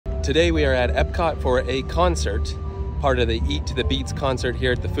Today we are at EPCOT for a concert, part of the Eat to the Beats concert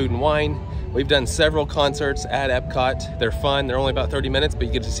here at the Food and Wine. We've done several concerts at EPCOT. They're fun, they're only about 30 minutes, but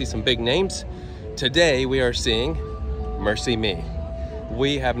you get to see some big names. Today we are seeing MercyMe.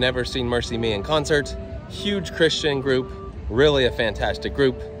 We have never seen MercyMe in concert. Huge Christian group, really a fantastic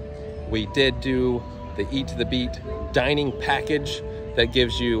group. We did do the Eat to the Beat dining package that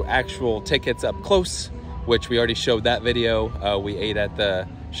gives you actual tickets up close, which we already showed that video. We ate at the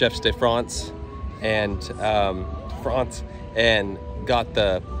Chefs de France and got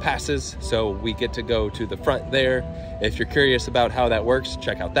the passes, so we get to go to the front there. If you're curious about how that works,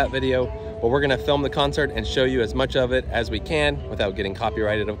 check out that video. But we're gonna film the concert and show you as much of it as we can without getting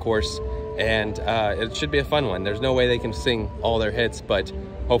copyrighted, of course. And it should be a fun one. There's no way they can sing all their hits, but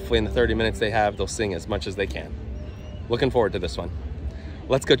hopefully in the 30 minutes they have, they'll sing as much as they can. Looking forward to this one.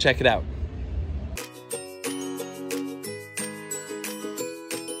 Let's go check it out.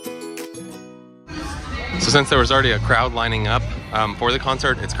 So since there was already a crowd lining up for the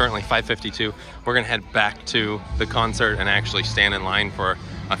concert, it's currently 5:52. We're gonna head back to the concert and actually stand in line for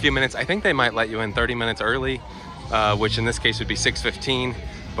a few minutes. I think they might let you in 30 minutes early, which in this case would be 6:15,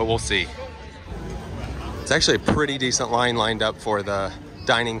 but we'll see. It's actually a pretty decent line lined up for the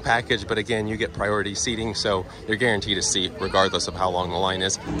dining package, but again, you get priority seating, so you're guaranteed a seat regardless of how long the line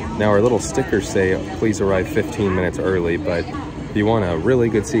is. Now our little stickers say, please arrive 15 minutes early, but if you want a really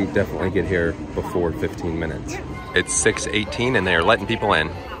good seat, definitely get here before 15 minutes. It's 6:18 and they're letting people in.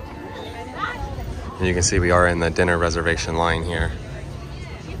 And you can see we are in the dinner reservation line here.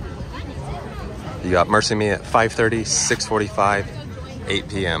 You got MercyMe at 5:30, 6:45, 8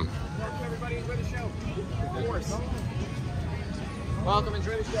 p.m.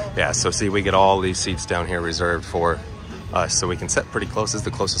 Yeah, so see, we get all these seats down here reserved for us, so we can sit pretty close. This is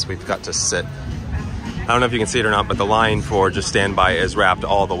the closest we've got to sit. I don't know if you can see it or not, but the line for just standby is wrapped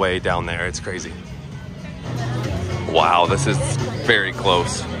all the way down there. It's crazy. Wow, this is very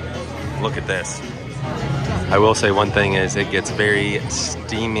close. Look at this. I will say one thing is it gets very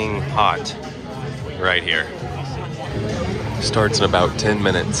steaming hot right here. Starts in about 10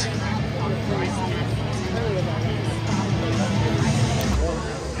 minutes.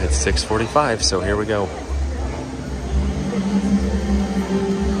 It's 6:45, so here we go.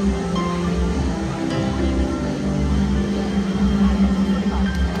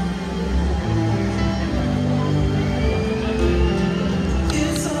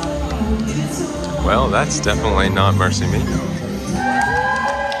 Well, that's definitely not MercyMe.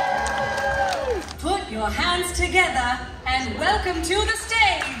 Put your hands together and welcome to the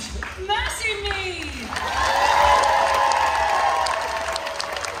stage, MercyMe!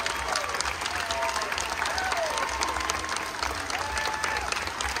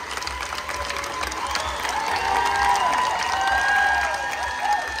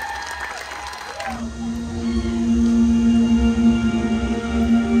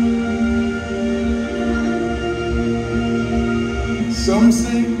 Some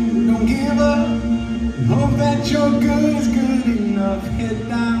say don't give up, hope that your good is good enough. Head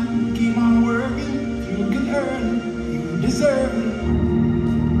down, keep on working, you can earn it, you deserve it.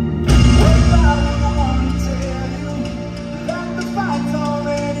 What about when I want to tell you that the fight's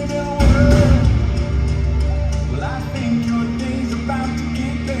already been won? Well, I think your day's about to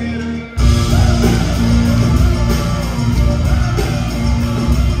get better.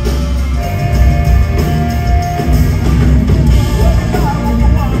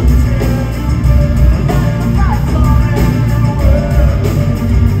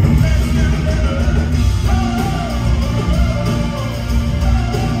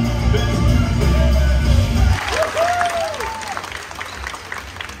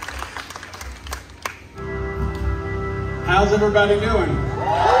 How's everybody doing?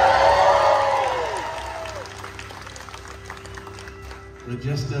 It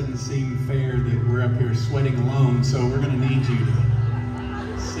just doesn't seem fair that we're up here sweating alone, so we're going to need you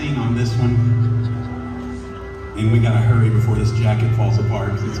to sing on this one. And we got to hurry before this jacket falls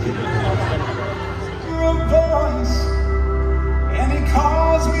apart, because it's getting You're a voice, and it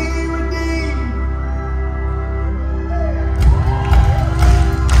calls me redeemed.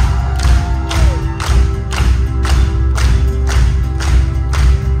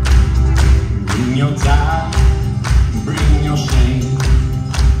 Bring your time, bring your shame,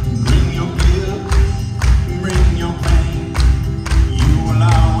 bring your guilt, bring your pain. You will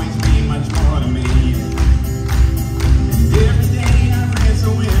always be much more to me. Every day I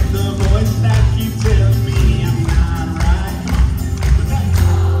wrestle with the voice that keeps telling me I'm not right. But that's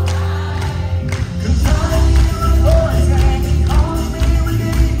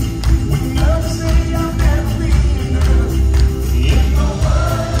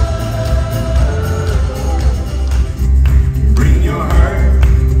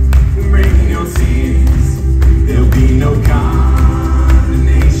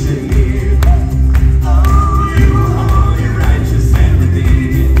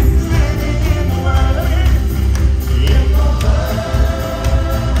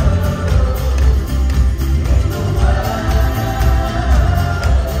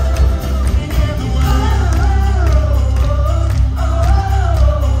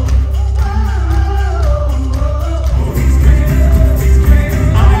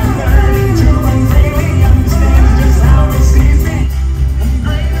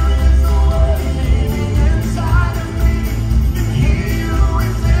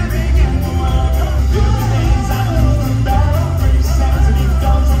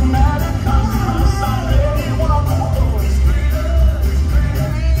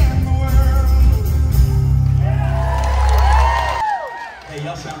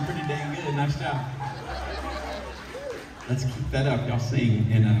sound pretty dang good. Nice job. Let's keep that up. Y'all sing.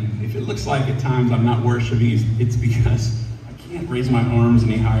 And if it looks like at times I'm not worshiping, it's because I can't raise my arms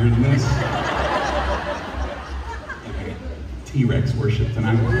any higher than this. Okay. T-Rex worship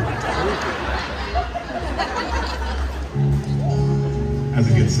tonight. That's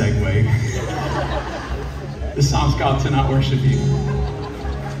a good segue. This song's called "To Not Worship You."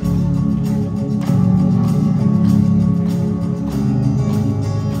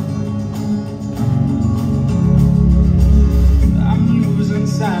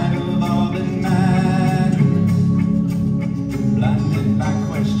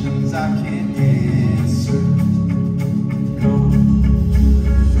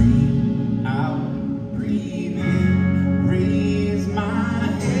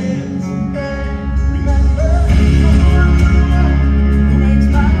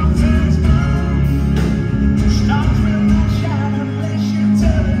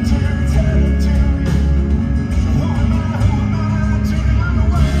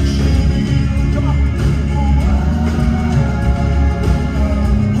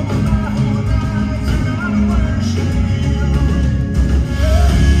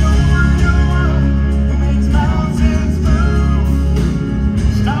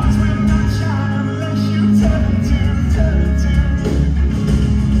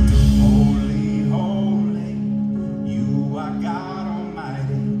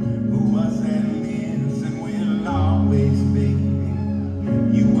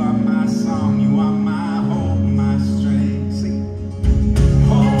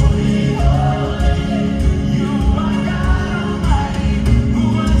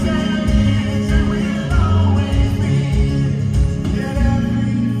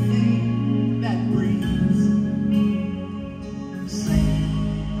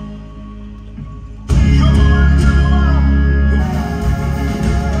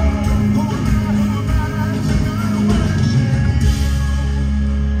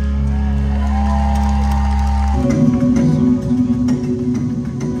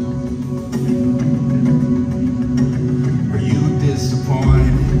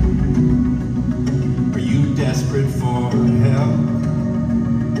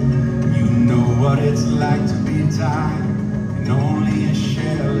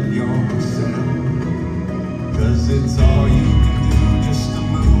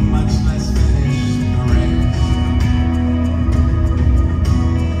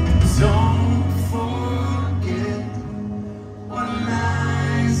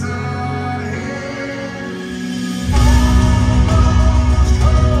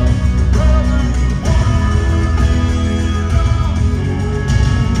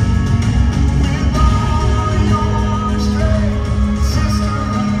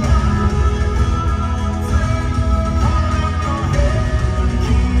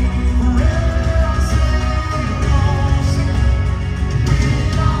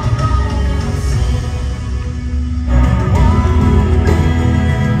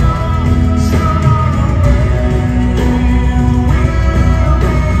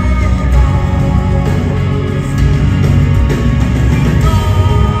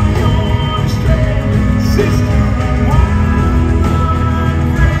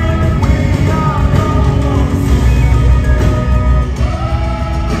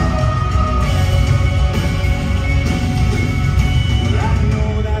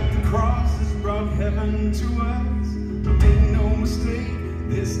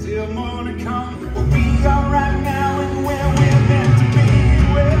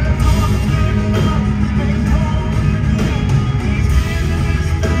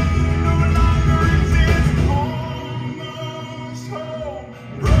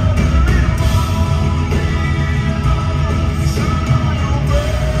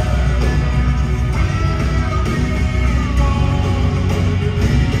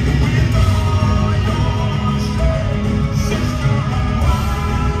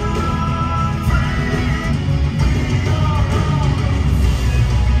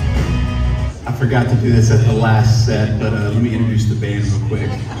 Forgot to do this at the last set, but let me introduce the band real quick.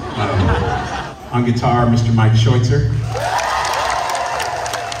 On guitar, Mr. Mike Scheutzer,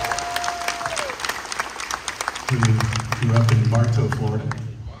 who grew up in Bartow, Florida.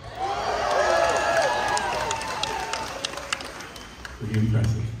 Pretty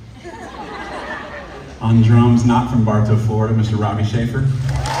impressive. On drums, not from Bartow, Florida, Mr. Robbie Schaefer.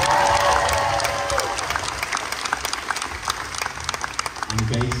 On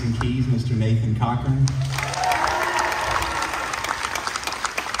bass and keys, Mr. Nathan Cochran.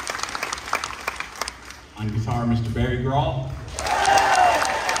 On guitar, Mr. Barry Grawl.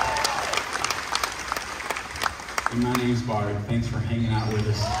 And my name's Bart. Thanks for hanging out with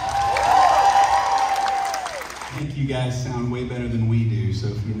us. I think you guys sound way better than we do, so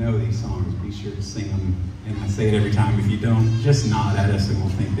if you know these songs, be sure to sing them. And I say it every time. If you don't, just nod at us and we'll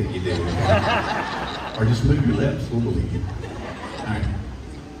think that you did. Or just move your lips. We'll believe you. All right.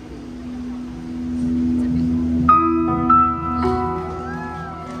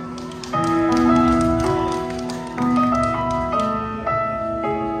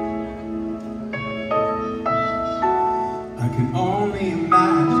 I can only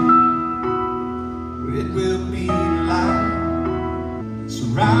imagine what it will be like,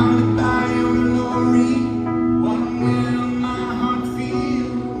 surrounded by your glory. What will my heart feel?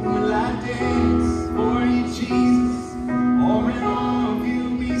 Will I dance for you, Jesus? Or in all of you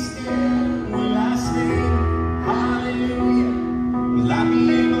be still? Will I sing hallelujah? Will I be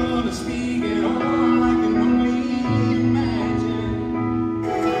able to speak at all? I can only imagine.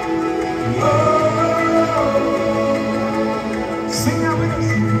 Oh, sing out with us.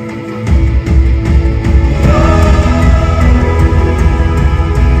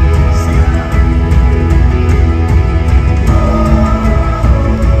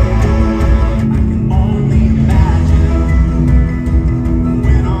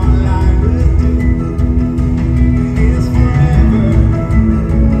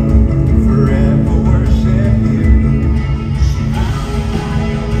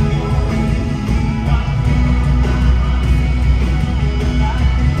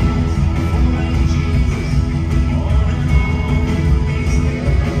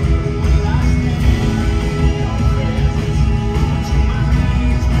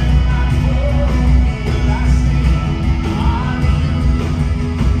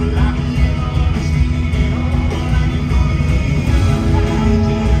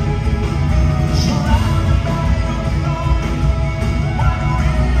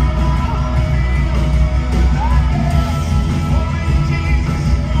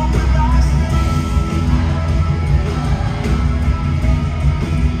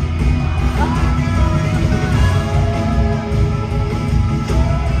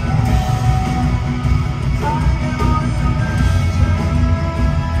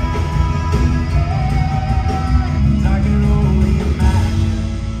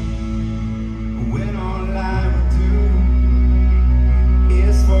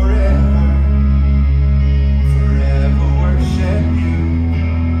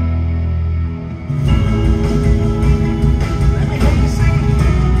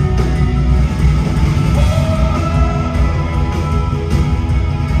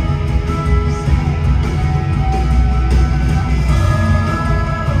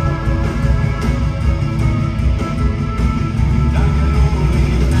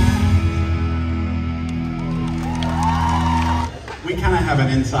 We kind of have an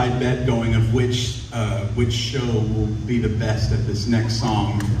inside bet going of which show will be the best at this next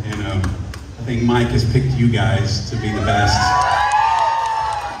song, and I think Mike has picked you guys to be the best.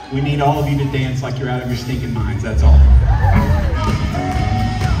 We need all of you to dance like you're out of your stinking minds, that's all.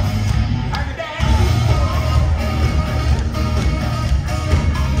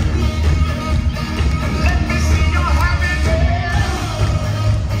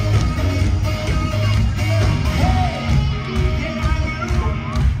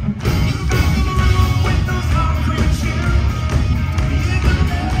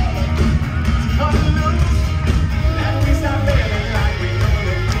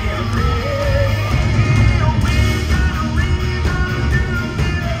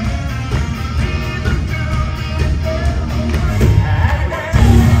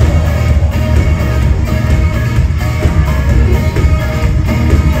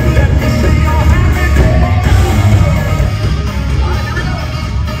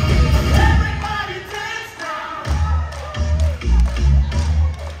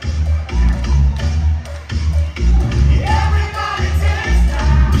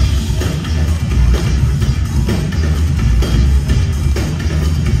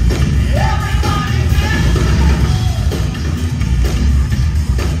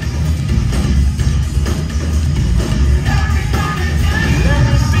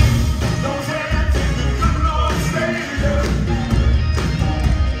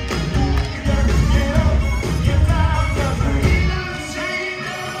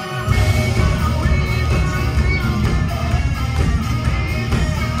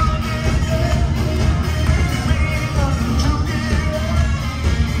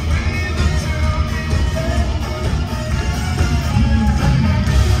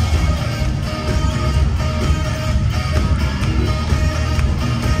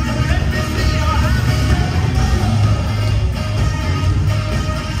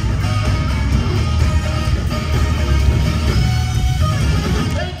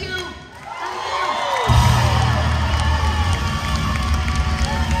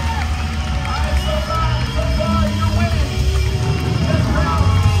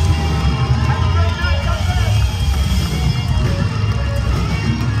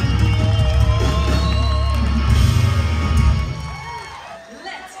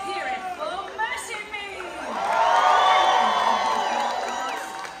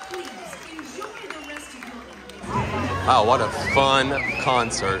 Wow, what a fun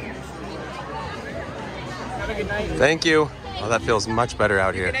concert. Have a good night. Thank you. Oh, that feels much better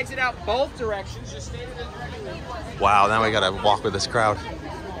out You here. can exit out both directions. Just stay to the direction. Wow, now we gotta walk with this crowd.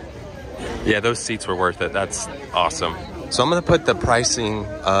 Yeah, those seats were worth it. That's awesome. So I'm gonna put the pricing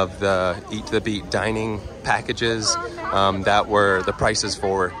of the Eat the Beat dining packages that were the prices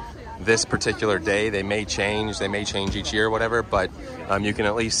for this particular day. They may change each year or whatever, but you can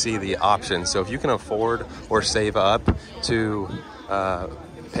at least see the options. So if you can afford or save up to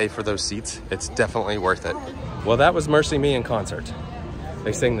pay for those seats, it's definitely worth it. Well, that was MercyMe in concert.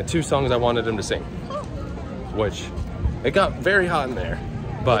 They sang the 2 songs I wanted them to sing, which it got very hot in there,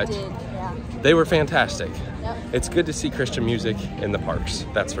 but they were fantastic. Yep. It's good to see Christian music in the parks,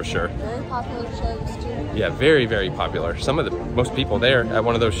 that's for sure. Very popular shows too. Yeah, very, very popular. Some of the most people there at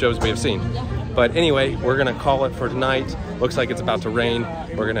one of those shows we have seen. But anyway, we're gonna call it for tonight. Looks like it's about to rain.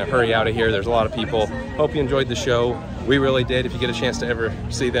 We're gonna hurry out of here. There's a lot of people. Hope you enjoyed the show. We really did. If you get a chance to ever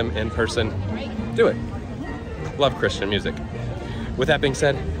see them in person, do it. Love Christian music. With that being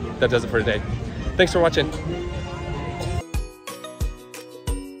said, that does it for today. Thanks for watching.